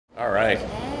All right.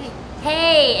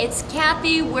 Hey, it's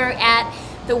Kathy. We're at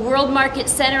the World Market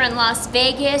Center in Las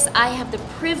Vegas. I have the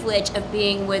privilege of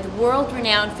being with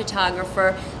world-renowned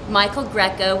photographer Michael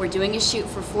Greco. We're doing a shoot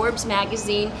for Forbes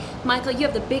magazine. Michael, you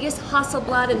have the biggest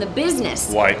Hasselblad in the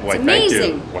business. Why, it's amazing.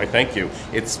 Thank you. Why, thank you.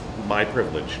 It's my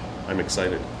privilege. I'm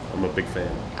excited. I'm a big fan.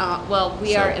 Well,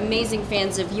 we are amazing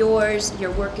fans of yours.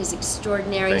 Your work is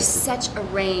extraordinary. Thank you. Such a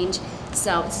range.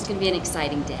 So this is going to be an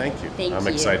exciting day. Thank you. Thank you. I'm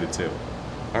excited too.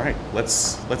 All right,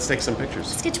 let's take some pictures.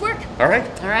 Let's get to work. All right.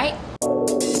 All right.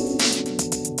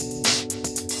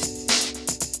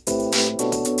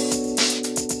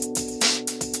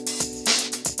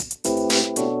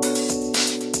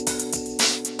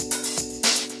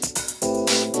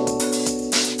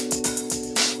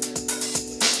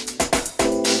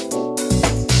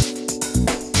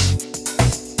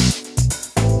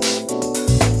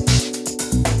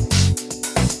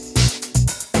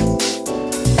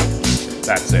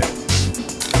 That's it.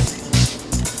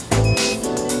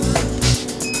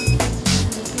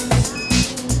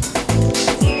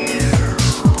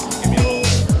 Give me a little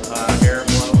air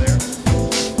blow there.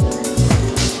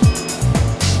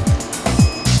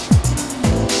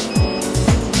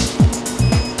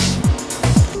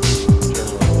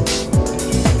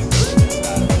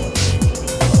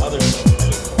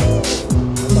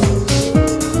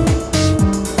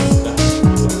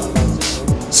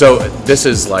 So this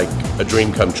is like a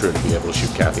dream come true to be able to shoot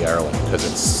Kathy Ireland, because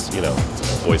it's, you know,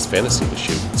 it's a boy's fantasy to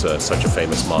shoot such a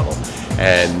famous model,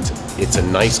 and it's a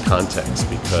nice context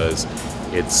because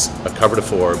it's a cover to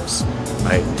Forbes.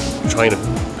 I'm trying to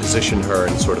position her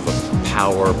in sort of a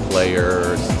power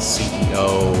player,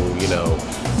 CEO, you know,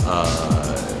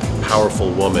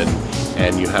 powerful woman,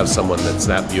 and you have someone that's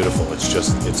that beautiful. It's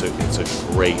just, it's a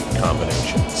great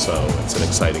combination. So it's an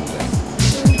exciting day.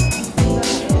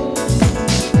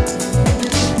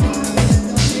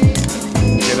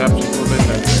 Up just a little bit,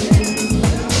 that's it.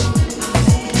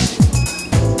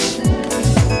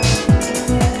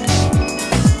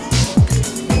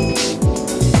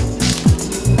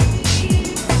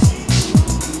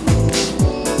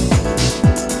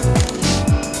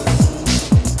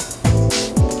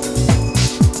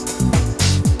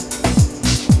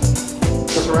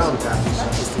 What's around,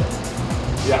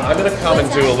 Kathy? Yeah, I'm going to come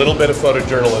and do a little bit of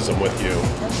photojournalism with you.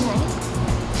 Okay.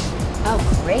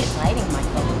 Oh, great lighting,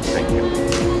 Michael. Thank you.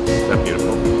 Isn't that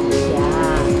beautiful?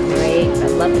 Yeah, great. I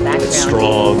love the background. It's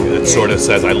strong. It sort of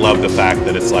says, I love the fact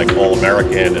that it's like all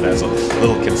American and has a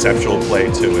little conceptual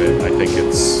play to it. I think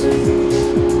it's,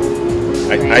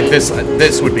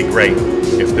 this would be great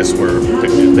if this were,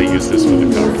 if they used this for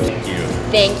the cover. Thank you.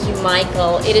 Thank you,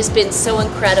 Michael. It has been so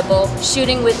incredible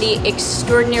shooting with the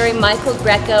extraordinary Michael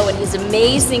Greco and his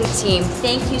amazing team.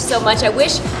 Thank you so much. I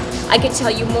wish I could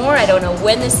tell you more. I don't know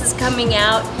when this is coming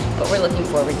out, but we're looking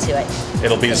forward to it.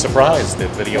 It'll be a surprise. The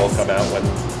video will come out when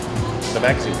the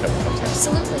magazine cover comes out.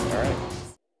 Absolutely. All right.